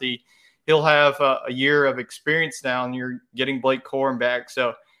 McCarthy. He'll have a year of experience now, and you're getting Blake Corum back.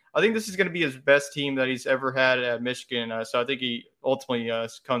 So I think this is going to be his best team that he's ever had at Michigan. So I think he ultimately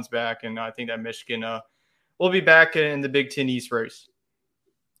comes back, and I think that Michigan will be back in the Big Ten East race.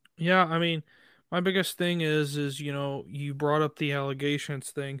 Yeah, I mean, my biggest thing is you brought up the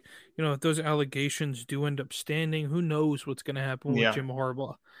allegations thing. If those allegations do end up standing, who knows what's going to happen with Jim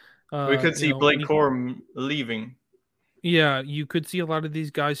Harbaugh? We could see Blake Corum leaving. Yeah, you could see a lot of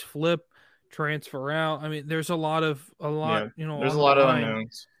these guys flip, transfer out. I mean, there's a lot. There's a lot of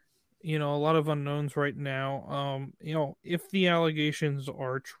unknowns. A lot of unknowns right now. If the allegations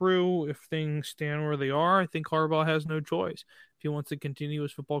are true, if things stand where they are, I think Harbaugh has no choice. If he wants to continue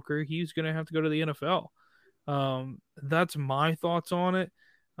his football career, he's going to have to go to the NFL. That's my thoughts on it.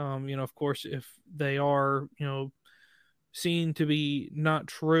 Of course, if they are, seen to be not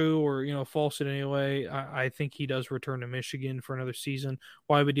true or, false in any way, I think he does return to Michigan for another season.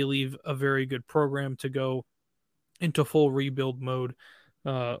 Why would he leave a very good program to go into full rebuild mode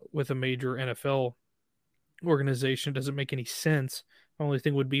with a major NFL organization? Doesn't make any sense. The only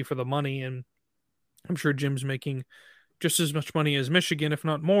thing would be for the money, and I'm sure Jim's making just as much money as Michigan, if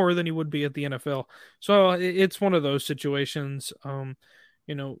not more, than he would be at the NFL. So it's one of those situations.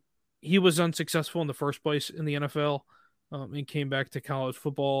 He was unsuccessful in the first place in the NFL and came back to college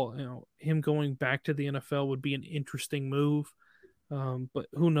football. Him going back to the NFL would be an interesting move. But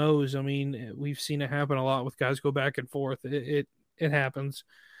who knows? I mean, we've seen it happen a lot with guys go back and forth. It happens.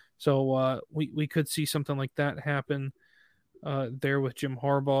 So we could see something like that happen there with Jim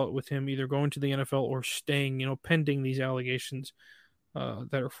Harbaugh, with him either going to the NFL or staying, pending these allegations that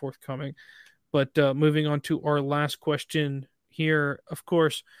are forthcoming. But moving on to our last question here, of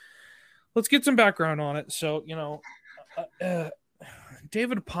course, let's get some background on it. So,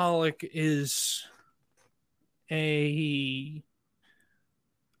 David Pollack is an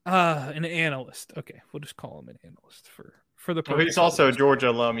analyst. Okay, we'll just call him an analyst for the. He's also a Georgia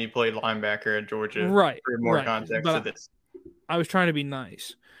alum. He played linebacker at Georgia. Right. For more context to this. I was trying to be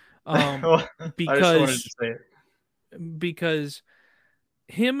nice. Well, because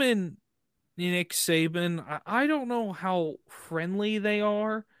him and Nick Saban, I don't know how friendly they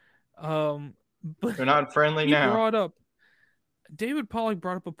are. But they're not friendly now. David Pollack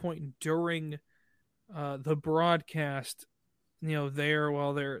brought up a point during the broadcast.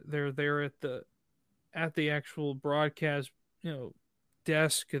 While they're there at the actual broadcast,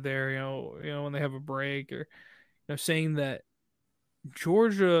 desk there, when they have a break, or saying that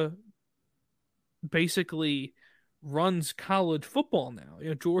Georgia basically runs college football now.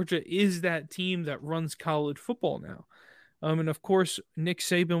 Georgia is that team that runs college football now. And of course, Nick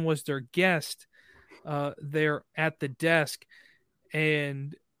Saban was their guest there at the desk,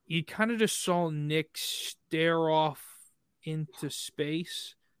 and you kind of just saw Nick stare off into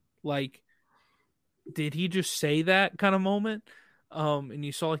space, like, did he just say that kind of moment? And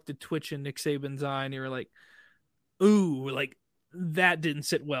you saw like the twitch in Nick Saban's eye, and you were like, ooh, like that didn't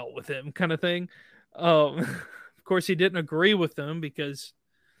sit well with him, kind of thing. Of course, he didn't agree with them because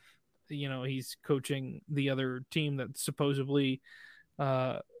he's coaching the other team that's supposedly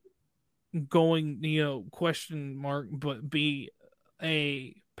going, question mark, but be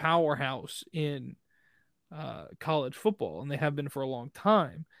a powerhouse in college football, and they have been for a long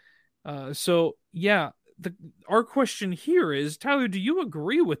time. So yeah, our question here is, Tyler, do you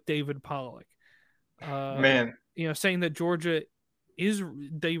agree with David Pollack? Man, saying that Georgia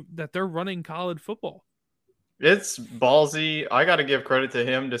that they're running college football. It's ballsy. I got to give credit to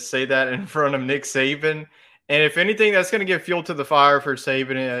him to say that in front of Nick Saban. And if anything, that's going to give fuel to the fire for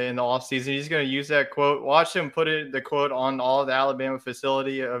Saban in the offseason. He's going to use that quote. Watch him put the quote on all of the Alabama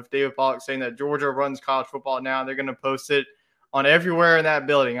facility of David Pollack saying that Georgia runs college football now. They're going to post it on everywhere in that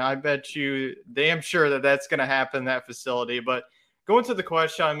building. I bet you damn sure that that's going to happen in that facility. But going to the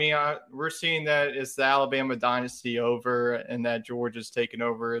question, I mean, we're seeing that it's the Alabama dynasty over and that Georgia's taking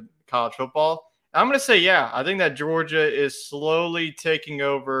over college football. I'm going to say, yeah, I think that Georgia is slowly taking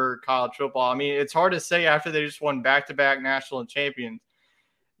over college football. I mean, it's hard to say after they just won back-to-back national champions.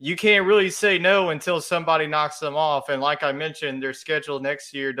 You can't really say no until somebody knocks them off. And like I mentioned, their schedule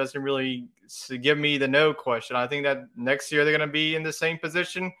next year doesn't really give me the no question. I think that next year they're going to be in the same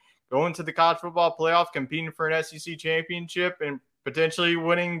position, going to the college football playoff, competing for an SEC championship, and potentially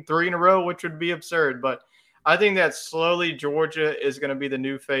winning 3 in a row, which would be absurd. But I think that slowly Georgia is going to be the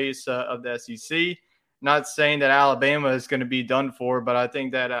new face of the SEC. Not saying that Alabama is going to be done for, but I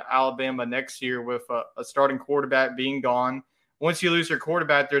think that Alabama next year with a starting quarterback being gone, once you lose your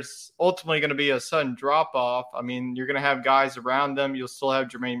quarterback, there's ultimately going to be a sudden drop-off. I mean, you're going to have guys around them. You'll still have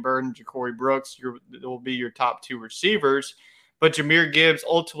Jermaine Burton, Ja'Cory Brooks. Will be your top 2 receivers. But Jahmyr Gibbs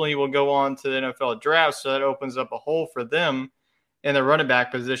ultimately will go on to the NFL draft, so that opens up a hole for them. in the running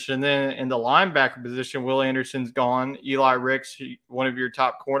back position. And then in the linebacker position, Will Anderson's gone. Eli Ricks, one of your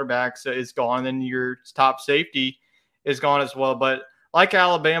top cornerbacks, is gone. And your top safety is gone as well. But like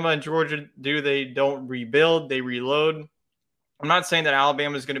Alabama and Georgia do, they don't rebuild, they reload. I'm not saying that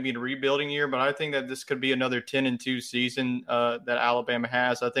Alabama is going to be in a rebuilding year, but I think that this could be another 10-2 season that Alabama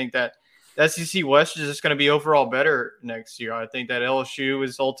has. I think that the SEC West is just going to be overall better next year. I think that LSU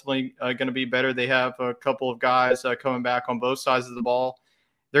is ultimately going to be better. They have a couple of guys coming back on both sides of the ball.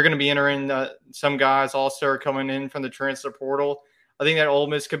 They're going to be entering some guys also are coming in from the transfer portal. I think that Ole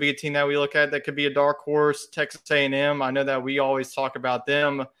Miss could be a team that we look at that could be a dark horse. Texas A&M, I know that we always talk about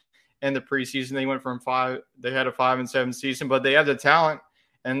them in the preseason. They went from 5, they had a 5-7 season, but they have the talent.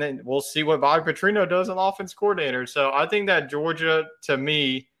 And then we'll see what Bobby Petrino does on offense coordinator. So I think that Georgia, to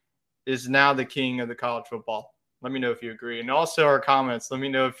me, is now the king of the college football. Let me know if you agree. And also our comments, let me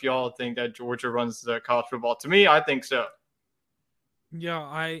know if y'all think that Georgia runs the college football. To me, I think so. Yeah,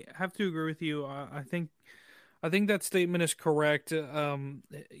 I have to agree with you. I think that statement is correct.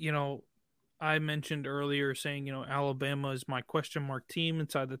 I mentioned earlier saying, Alabama is my question mark team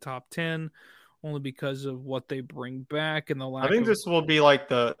inside the top 10, only because of what they bring back and the lack. I think this will be like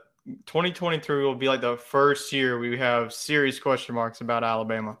the 2023 will be like the first year we have serious question marks about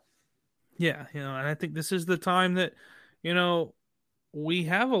Alabama. Yeah, and I think this is the time that, we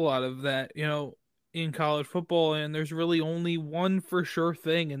have a lot of that, in college football, and there's really only one for sure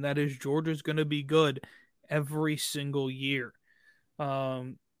thing, and that is Georgia's going to be good every single year.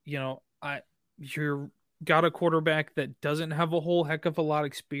 You're got a quarterback that doesn't have a whole heck of a lot of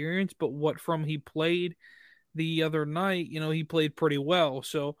experience, but what from he played the other night, he played pretty well.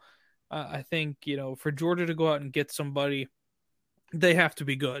 So I think, for Georgia to go out and get somebody, they have to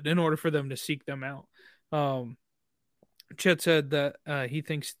be good in order for them to seek them out. Chet said that he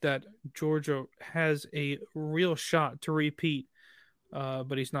thinks that Georgia has a real shot to repeat,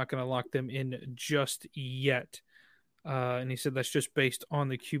 but he's not going to lock them in just yet. And he said that's just based on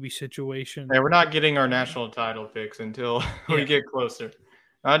the QB situation. Yeah, we're not getting our national title picks until we get closer.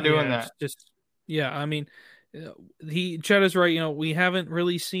 Not doing that. Chet is right. We haven't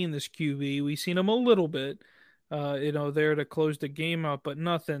really seen this QB. We've seen him a little bit, there to close the game out, but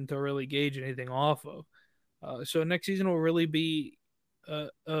nothing to really gauge anything off of. So next season will really be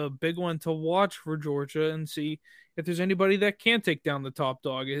a big one to watch for Georgia and see if there's anybody that can take down the top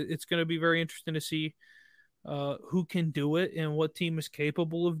dog. It's going to be very interesting to see who can do it and what team is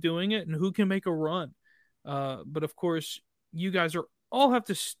capable of doing it and who can make a run. But of course, you guys all have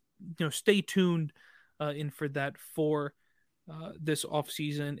to stay tuned in for that for this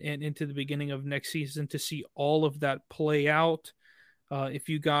offseason and into the beginning of next season to see all of that play out. If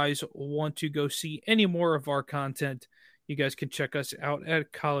you guys want to go see any more of our content, you guys can check us out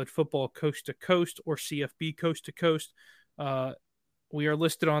at College Football Coast to Coast or CFB Coast to Coast. We are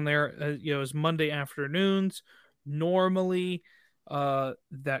listed on there, as Monday afternoons. Normally,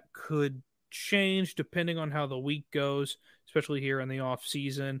 that could change depending on how the week goes, especially here in the off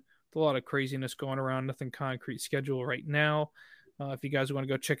season. A lot of craziness going around, nothing concrete schedule right now. If you guys want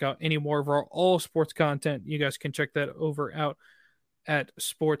to go check out any more of our all sports content, you guys can check that over out at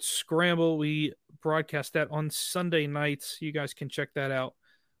Sports Scramble. We broadcast that on Sunday nights. You guys can check that out,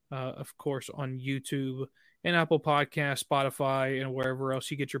 of course, on YouTube and Apple Podcasts, Spotify, and wherever else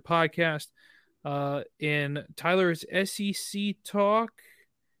you get your podcast. In Tyler's SEC talk.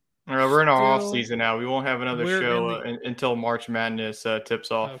 We're in our off season now. We won't have another show until March Madness tips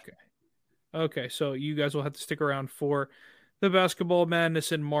off. Okay. So you guys will have to stick around for the Basketball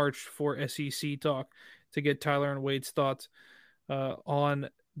Madness in March for SEC talk to get Tyler and Wade's thoughts on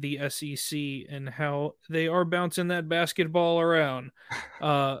the SEC and how they are bouncing that basketball around.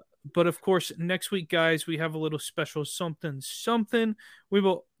 But of course, next week, guys, we have a little special something. We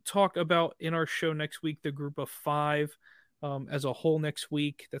will talk about in our show next week, the group of 5 as a whole next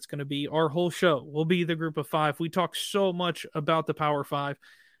week. That's going to be our whole show. Will be the group of 5. We talk so much about the Power 5,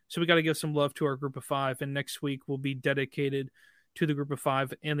 so we got to give some love to our group of 5. And next week will be dedicated to the group of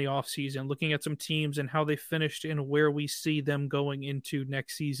 5 in the off season, looking at some teams and how they finished and where we see them going into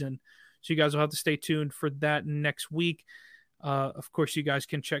next season. So you guys will have to stay tuned for that next week. Of course, you guys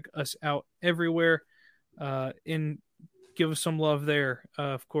can check us out everywhere and give us some love there.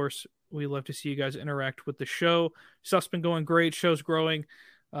 Of course, we love to see you guys interact with the show. Stuff's been going great. Show's growing.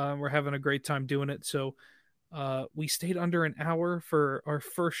 We're having a great time doing it. So we stayed under an hour for our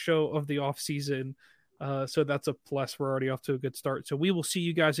first show of the off season. So that's a plus. We're already off to a good start. So we will see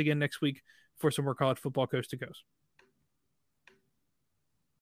you guys again next week for some more College Football Coast to Coast.